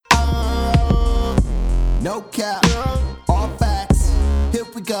No cap, all facts. Here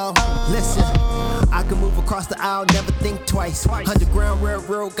we go. Listen, I can move across the aisle, never think twice. Underground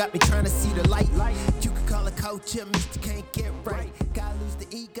railroad got me trying to see the light. You can call a coach, Mr. Can't get right. Gotta lose the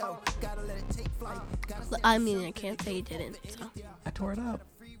ego, gotta let it take flight. I mean, I can't say you didn't. So I tore it up.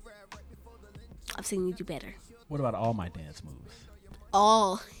 I've seen you do better. What about all my dance moves?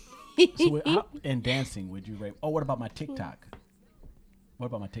 All. So in dancing, would you rate? Oh, what about my TikTok? What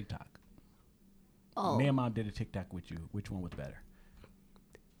about my TikTok? Oh. Me and Mom did a TikTok with you. Which one was better?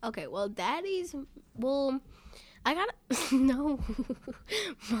 Okay, well, Daddy's. Well, I gotta. No.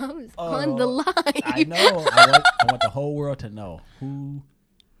 Mom's on the line. I know. I want the whole world to know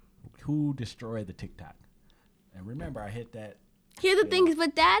who destroyed the TikTok. And remember, I hit that. Here the thing is,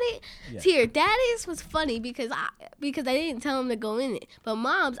 but Daddy, Yeah. Daddy's was funny because I didn't tell him to go in it. But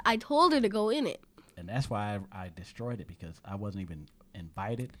Mom's, I told her to go in it. And that's why I destroyed it, because I wasn't even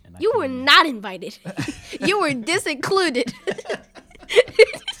invited. And You were not invited. You were disincluded.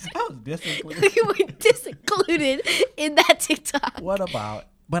 I was disincluded. You were disincluded in that TikTok. What about?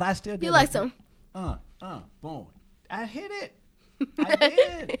 But I still did. You like some? Boom. I hit it. I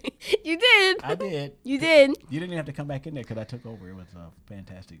did. You did. I did. You did. You didn't even have to come back in there because I took over. It was a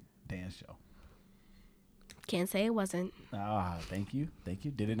fantastic dance show. Can't say it wasn't. Ah, thank you.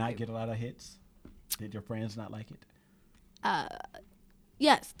 Did it not get a lot of hits? Did your friends not like it?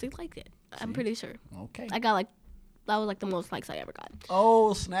 Yes, they liked it. I'm pretty sure. Okay. That was like the most likes I ever got.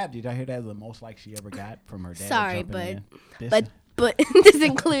 Oh, snap. Did I hear that was the most likes she ever got from her dad? Sorry, jumping in? but this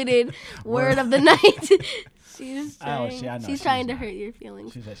included word of the night. She's trying, I know. she's trying to hurt your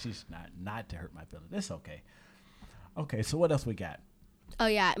feelings. She said she's not to hurt my feelings. It's okay. Okay, so what else we got? Oh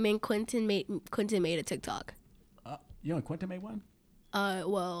yeah, I mean Quentin made a TikTok. You and Quentin made one?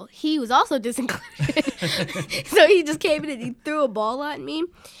 Well, he was also disincluded. So he just came in and he threw a ball at me.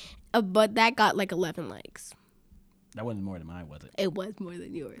 But that got like 11 likes. That wasn't more than mine, was it? It was more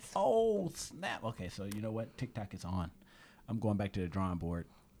than yours. Oh, snap. Okay, so you know what? TikTok is on. I'm going back to the drawing board.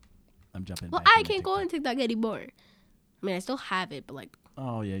 I'm jumping back. Well, I can't go on TikTok anymore. I mean, I still have it, but like...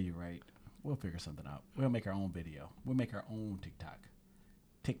 Oh, yeah, you're right. We'll figure something out. We'll make our own video. We'll make our own TikTok.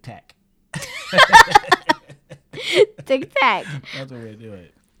 Tic-tac. Tic-tac. That's what we'll do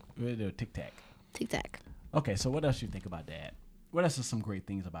it. We'll do a tic-tac. Tic-tac. Okay, so what else do you think about Dad? What else are some great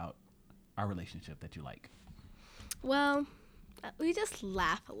things about our relationship that you like? Well, we just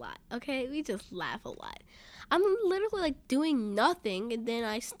laugh a lot, okay? We just laugh a lot. I'm literally like doing nothing, and then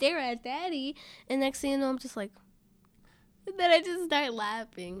I stare at Daddy, and next thing you know, I'm just like, and then I just start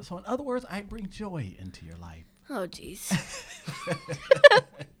laughing. So in other words, I bring joy into your life. Oh, jeez.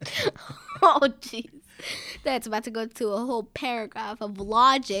 Oh, jeez. That's about to go to a whole paragraph of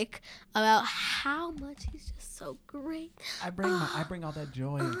logic about how much he's just so great. I bring all that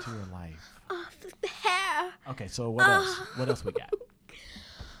joy into your life. Oh, the hair. Okay, so what else? What else we got?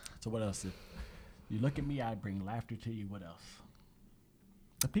 So what else? If you look at me, I bring laughter to you. What else?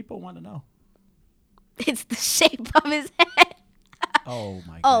 The people want to know. It's the shape of his head. Oh,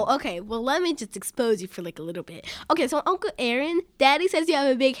 my God. Oh, okay. Well, let me just expose you for like a little bit. Okay, so Uncle Aaron, Daddy says you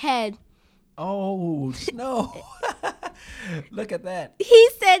have a big head. Oh, no. Look at that. He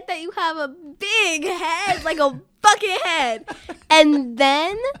said that you have a big head, like a bucket head. And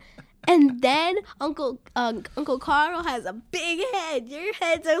then Uncle Carl has a big head. Your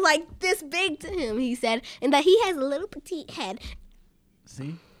heads are like this big to him, he said. And that he has a little petite head.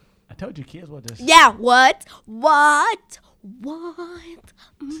 See? I told you kids will just... Yeah, what?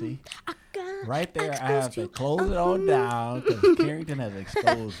 See? Right there, I have to close it all down because Carrington has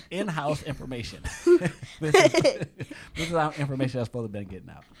exposed in-house information. This is how information I'm supposed to be getting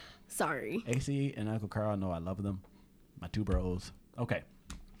out. Sorry. AC and Uncle Carl know I love them. My two bros. Okay.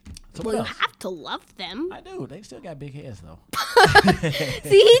 So Well, what you else? have to love them. I do. They still got big heads, though.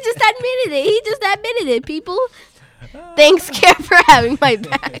 See, he just admitted it, people. Thanks, Care, for having my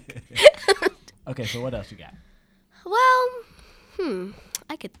back. Okay, so what else you got? Well,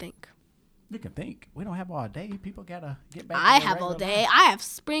 I could think. You can think. We don't have all day. People got to get back. I to their have all regular day. life. I have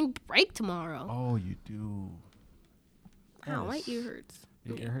spring break tomorrow. Oh, you do. Ow, my ear hurts.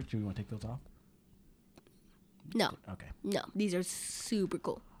 Your ear hurts? You want to take those off? No, Okay. no, these are super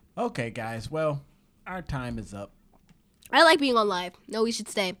cool. Okay, guys. Well, our time is up. I like being on live. No, we should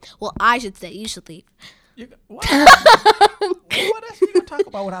stay. Well, I should stay. You should leave. What? What else are you going to talk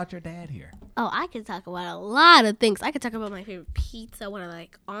about without your dad here? Oh, I could talk about a lot of things. I could talk about my favorite pizza, what I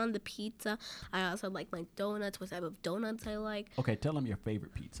like on the pizza. I also like my donuts, what type of donuts I like. Okay, tell them your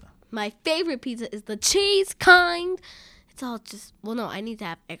favorite pizza. My favorite pizza is the cheese kind. It's all just, well, no, I need to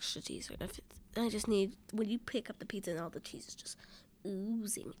have extra cheese. I just need, when you pick up the pizza and all the cheese is just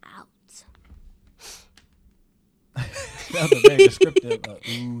oozing out. That was a very descriptive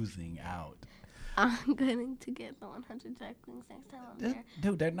oozing out. I'm going to get the 100 Jack Wings next time I'm there.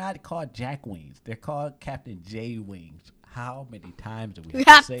 Dude, they're not called Jack Wings. They're called Captain J Wings. How many times do we We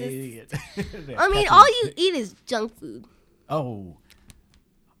have have to say it? I mean, Captain all J- you eat is junk food. Oh,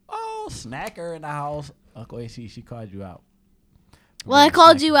 snacker in the house. Uncle AC, she called you out. Well, I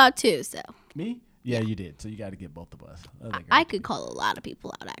called you out too, so. Me? Yeah, you did. So you got to get both of us. I could call a lot of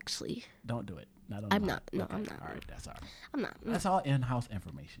people out, actually. Don't do it. Not on I'm the not. mic. No, Okay, I'm not. All right, that's all right. I'm not. That's all in-house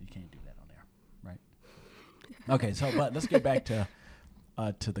information. You can't do that on there, right? Okay, so but let's get back to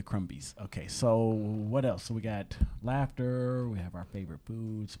the Crumbies. Okay, so what else? So we got laughter. We have our favorite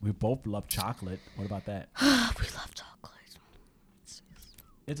foods. We both love chocolate. What about that? We love chocolate.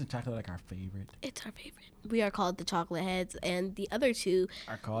 Isn't chocolate like our favorite? It's our favorite. We are called the chocolate heads, and the other two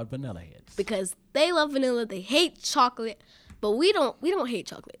Are called vanilla heads. because they love vanilla. They hate chocolate, but we don't hate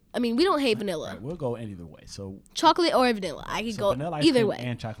chocolate. I mean, we don't hate vanilla. Right, we'll go either way. So, Chocolate or vanilla. I could go vanilla ice either cream way.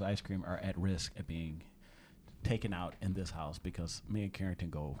 and chocolate ice cream are at risk of being taken out in this house because me and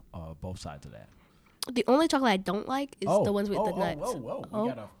Carrington go both sides of that. The only chocolate I don't like is the ones with the nuts. Whoa.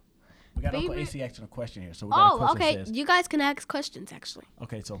 We got Uncle Favorite- AC asking a question here. So we got a Oh, question okay. that says, You guys can ask questions, actually.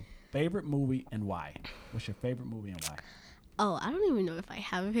 okay, so favorite movie and why? What's your favorite movie and why? Oh, I don't even know if I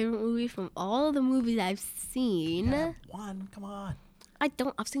have a favorite movie from all of the movies I've seen. Yeah, one, come on. I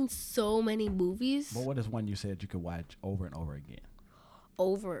don't. I've seen so many movies Well, what is one you said you could watch over and over again?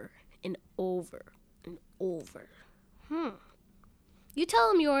 over and over and over. You tell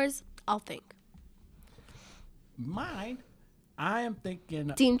them yours. I'll think. Mine, I am thinking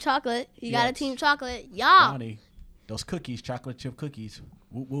Team Chocolate. You got a Yes. Team Chocolate. Yeah. Brownie, those cookies, chocolate chip cookies.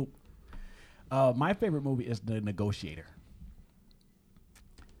 Whoop, whoop. My favorite movie is The Negotiator.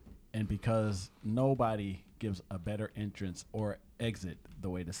 And because nobody gives a better entrance or exit the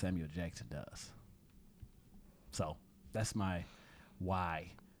way that Samuel Jackson does. So that's my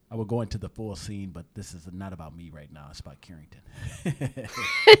why. I will go into the full scene, but this is not about me right now. It's about Carrington.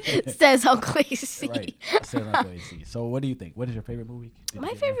 Says Uncle AC. Right. So, Uncle AC. So what do you think? What is your favorite movie? Did you My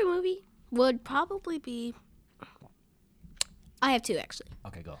get favorite movie would probably be. I have two, actually.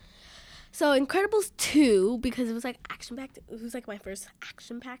 one? Okay, go. So Incredibles 2, because it was like action packed. It was like my first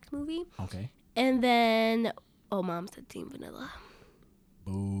action packed movie. Okay. And then, oh, Mom said Team Vanilla.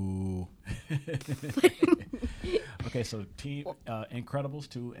 Boo. Okay, so Team Incredibles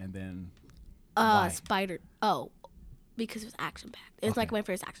 2, and then why? Spider. Oh, because it was action packed. It was like Okay. my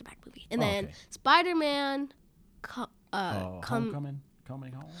first action packed movie. And Oh, then okay. Spider-Man. Homecoming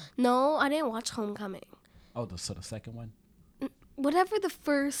coming home. No, I didn't watch Homecoming. Oh, so the second one. Whatever the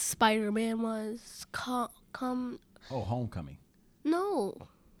first Spider-Man was, Oh, Homecoming. No,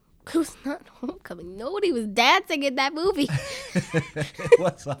 it was not Homecoming. Nobody was dancing in that movie.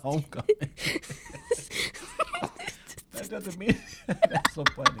 What's a homecoming? That doesn't mean that's so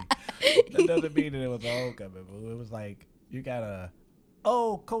funny. That doesn't mean that it was a homecoming. Boo. It was like you got a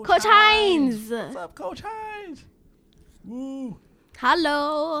Coach Hines. What's up, Coach Hines? Woo.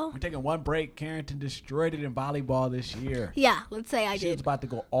 Hello. We're taking one break. Carrington destroyed it in volleyball this year. Yeah, let's say I She was did. about to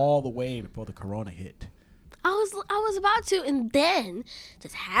go all the way before the corona hit. I was about to, and then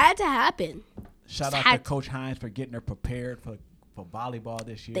just had to happen. Shout Just out to had- Coach Hines for getting her prepared for volleyball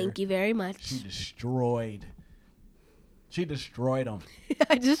this year. Thank you very much. She destroyed them.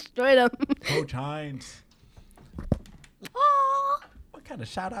 I destroyed him. Coach Hines. Oh, What kind of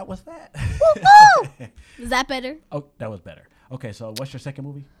shout out was that? woo-hoo. Is that better? Oh, that was better. Okay, so what's your second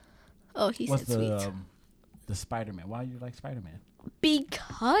movie? Oh, he What's said sweet. the Spider-Man? Why do you like Spider-Man?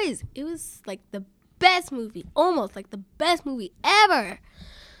 Because it was like the best movie, almost like the best movie ever.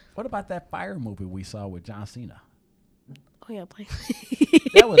 What about that fire movie we saw with John Cena? Oh yeah, playing.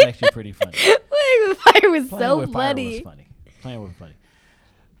 That was actually pretty funny. Playing with fire was Playing so with fire funny. was funny. Playing with funny.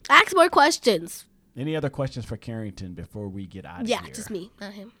 Ask more questions. Any other questions for Carrington before we get out of Yeah, here? just me,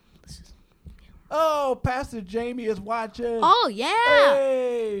 not him. It's just- Oh, Pastor Jamie is watching. Oh yeah.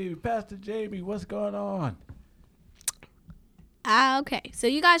 Hey, Pastor Jamie, what's going on? Okay, so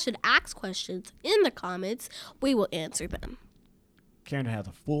you guys should ask questions in the comments. We will answer them. Carrington has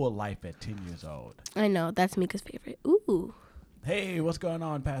a full life at 10 years old. I know, that's Mika's favorite. Ooh. Hey, what's going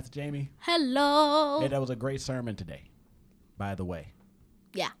on, Pastor Jamie? Hello. Hey, that was a great sermon today, by the way.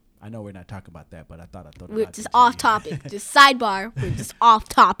 Yeah. I know we're not talking about that, but I thought I'd throw it We're out just there to off you. topic. Just sidebar. We're just off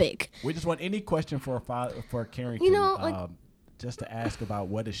topic. We just want any question for Carrington. You know, like- just to ask about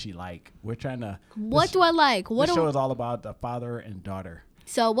what is she like. We're trying to. What do I like? What This do show is all about the father and daughter.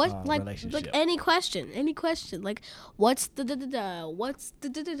 So what like relationship. any question like what's the da-da-da, what's the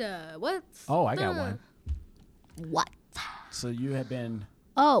da-da-da, what's Oh, I got the- one. What? So you have been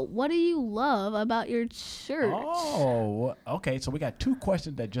Oh, what do you love about your church? Oh, okay. So we got 2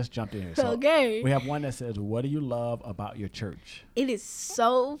 questions that just jumped in here. So Okay. we have one that says, "What do you love about your church?" It is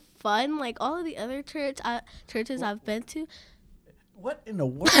so fun. Like all of the other churches I've been to. What in the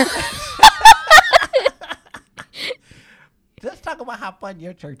world? Let's talk about how fun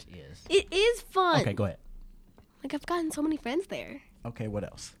your church is. It is fun. Okay, go ahead. Like I've gotten so many friends there. Okay, what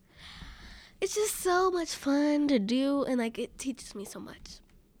else? It's just so much fun to do, and like it teaches me so much.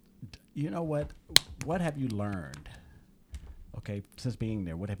 You know what? What have you learned? Okay, since being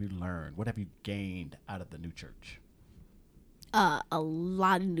there, what have you learned? What have you gained out of the new church? A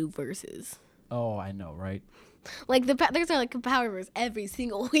lot of new verses. Oh, I know, right? Like there's like a power verse every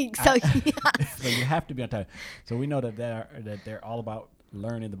single week. So yeah. So you have to be on time. So we know that they're all about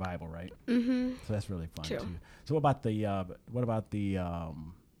learning the Bible, right? Mm-hmm. So that's really fun True. too. So what about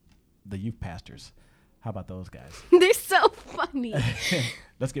the youth pastors? How about those guys? They're so funny.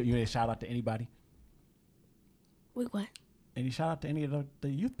 Let's give you a shout out to anybody. Wait, what? Any shout out to any of the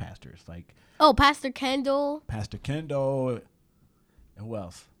youth pastors, like Oh, Pastor Kendall, Pastor Kendall, and who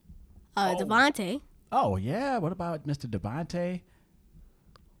else? Devontae. Oh yeah, what about Mr. Devontae?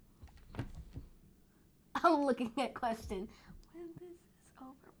 I'm looking at question. When this is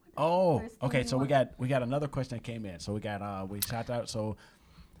over. Oh, First thing okay. you So we want. got another question that came in. So we shout out. So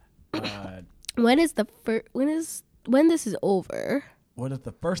When is the when this is over? what is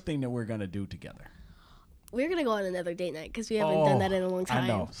the first thing that we're gonna do together? We're gonna go on another date night because we haven't done that in a long time. I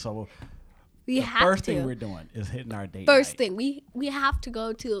know. So We the have first to. thing we're doing is hitting our date First night. thing we have to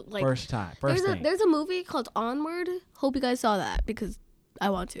go to like First thing. There's a movie called Onward. Hope you guys saw that because I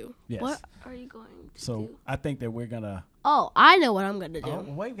want to. Yes. What are you going to So do? I think that we're gonna. Oh, I know what I'm gonna do. Oh,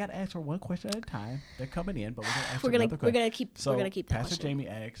 wait, we gotta answer one question at a time. They're coming in, but we're gonna answer we're gonna another question. we're gonna keep that Pastor question. Jamie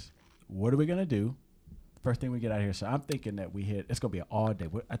asks, "What are we gonna do?" First thing we get out of here. So I'm thinking that it's gonna be an all day.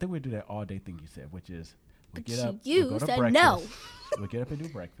 I think we do that all day thing you said, which is we But get up, you we go to said breakfast. no. We get up and do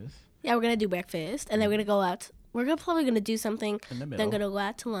breakfast Yeah, we're gonna do breakfast, and then we're gonna go out. Probably gonna do something. in the middle. Then gonna go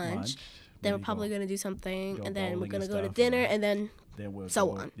out to lunch. Then we're maybe probably go- gonna do something, go and then we're bowling gonna and go to stuff, dinner, and and then Then we'll so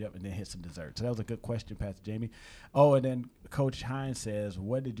go, on. Yep, and then hit some dessert. So that was a good question, Pastor Jamie. Oh, and then Coach Hines says,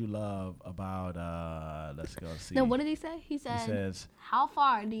 "What did you love about?" Let's go see. no. What did he say? He He said, says, "How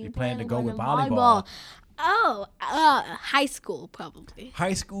far do you plan to go on with going volleyball?" Oh, high school probably.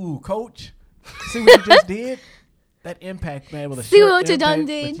 "High school coach, see what you just did? That impact, man, with a See short what you done impact,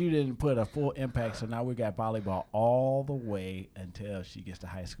 did? But you didn't put a full impact. So now we got volleyball all the way until she gets to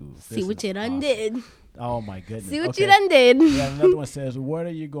high school. See This what is you done awesome. did. Oh my goodness. See what Okay. you done did. Yeah, another one says, "What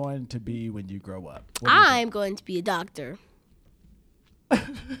are you going to be when you grow up?" What do you think? I'm going to be a doctor.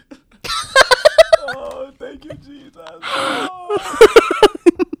 Oh, thank you, Jesus. Oh.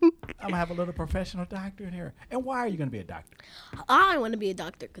 I'm gonna have a little professional doctor in here. And why are you gonna be a doctor? I want to be a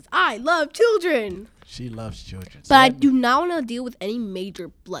doctor because I love children. She loves children. But I do not want to deal with any major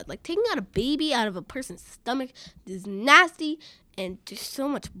blood. Like taking out a baby out of a person's stomach is nasty and just so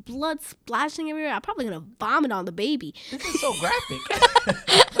much blood splashing everywhere. I'm probably going to vomit on the baby. This is so graphic.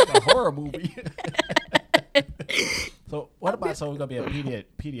 It's like a horror movie. So we're gonna be a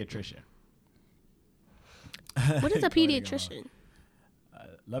pediatrician. What is a Go ahead and go on. pediatrician?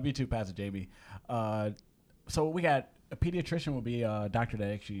 Love you too, Pastor Jamie. So we got a pediatrician will be a doctor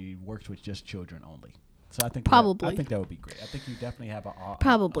that actually works with just children only. So I think Probably. I think that would be great. I think you definitely have a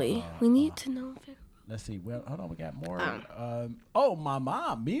Probably. We need to know. Let's see. Well, hold on. We got more. Oh, my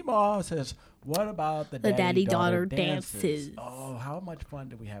mom, Meemaw says, "What about the daddy-daughter dances? dances. Oh, how much fun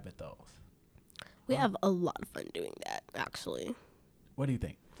did we have at those? We have a lot of fun doing that, actually. What do you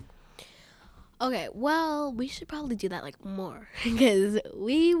think? Okay, well, we should probably do that like more because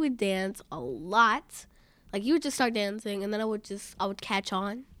we would dance a lot. Like you would just start dancing, and then I would catch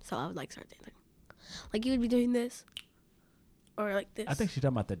on, so I would like start dancing. Like you would be doing this, or like this. I think she's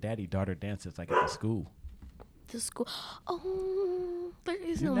talking about the daddy-daughter dances, like at the school. The school. Oh, there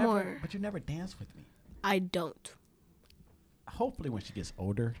is You no never, more. but you never dance with me. I don't. Hopefully, when she gets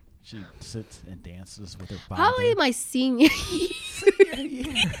older, she sits and dances with her father. Probably my senior year.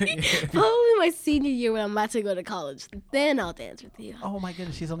 Yeah. Probably my senior year when I'm about to go to college. Then I'll dance with you. Oh my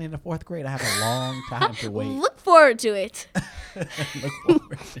goodness, she's only in the 4th grade. I have a long time to wait. Look forward to it. Look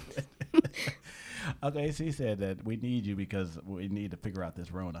forward to it. Okay, she said that we need you because we need to figure out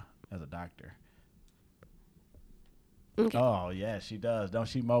this Rona as a doctor. Okay. Oh, yeah, she does. Don't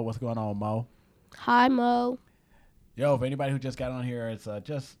she, Mo? What's going on, Mo? Hi, Mo. Yo, for anybody who just got on here, it's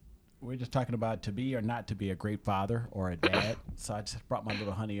we're just talking about to be or not to be a great father or a dad. So I just brought my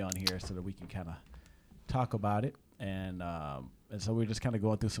little honey on here so that we can kind of talk about it. And so we're just kind of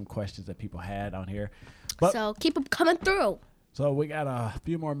going through some questions that people had on here. But So keep them coming through. So we got a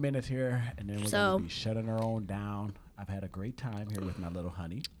few more minutes here, and then we're So- going to be shutting our own down. I've had a great time here with my little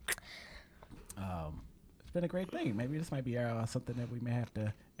honey. It's been a great thing. Maybe this might be something that we may have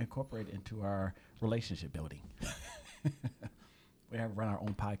to incorporate into our relationship building. We have run our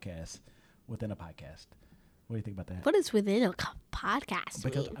own podcast within a podcast. What do you think about that? What is within a podcast?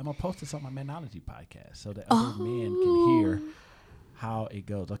 Because mean? I'm going to post this on my Menology podcast so that other men can hear how it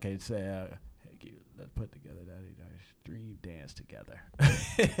goes. Okay, so let's put together that stream dance together.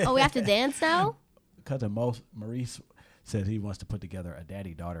 Oh, we have to dance now? Because Maurice says he wants to put together a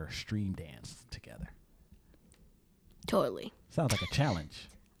daddy-daughter stream dance together. Totally. Sounds like a challenge.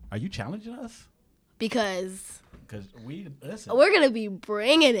 Are you challenging us? Because Because listen. we're gonna be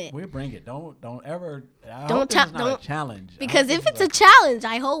bringing it. We bring it. Don't ever. Don't not a challenge. Because if it's a challenge,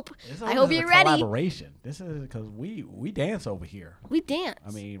 I hope you're ready. Collaboration. This is because we dance over here. We dance.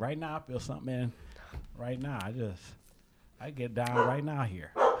 I mean, right now I feel something in. Right now, I get down right now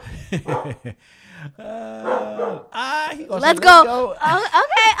here. Let's go. Oh,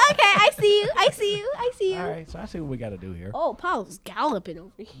 okay. I see you. All right, so I see what we got to do here. Oh, Paul's galloping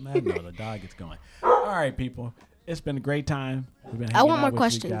over here. I know the dog gets going. All right, people. It's been a great time. We've been I hanging want out more with you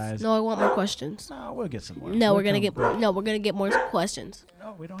questions. guys. No, I want more questions. No, we'll get some more. No, We'll we're gonna come get back. more questions.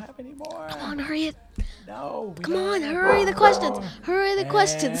 No, we don't have any more. Come on, hurry it. No. we Come don't on, have hurry the more. questions. Hurry the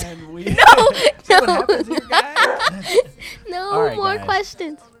questions. And we- No, See what no. happens here, guys? No All right, more guys.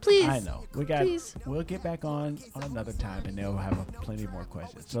 questions, please. I know. Please. We'll get back on another time, and they'll have plenty more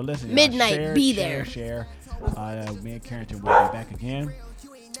questions. So listen, y'all, Midnight, share, be share, Share. Me and Carrington will be back again.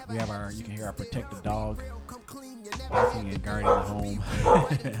 We have you can hear our protected dog barking and guarding the home.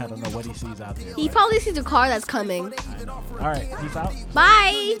 I don't know what he sees out there. He but probably sees a car that's coming. I know. All right, peace out.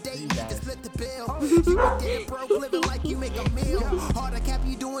 Bye. See you guys. Living like you make a meal. Hard to cap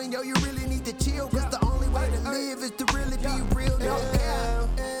you doing, yo, you really need to chill. Cause the only way to live is to really be real. Yeah.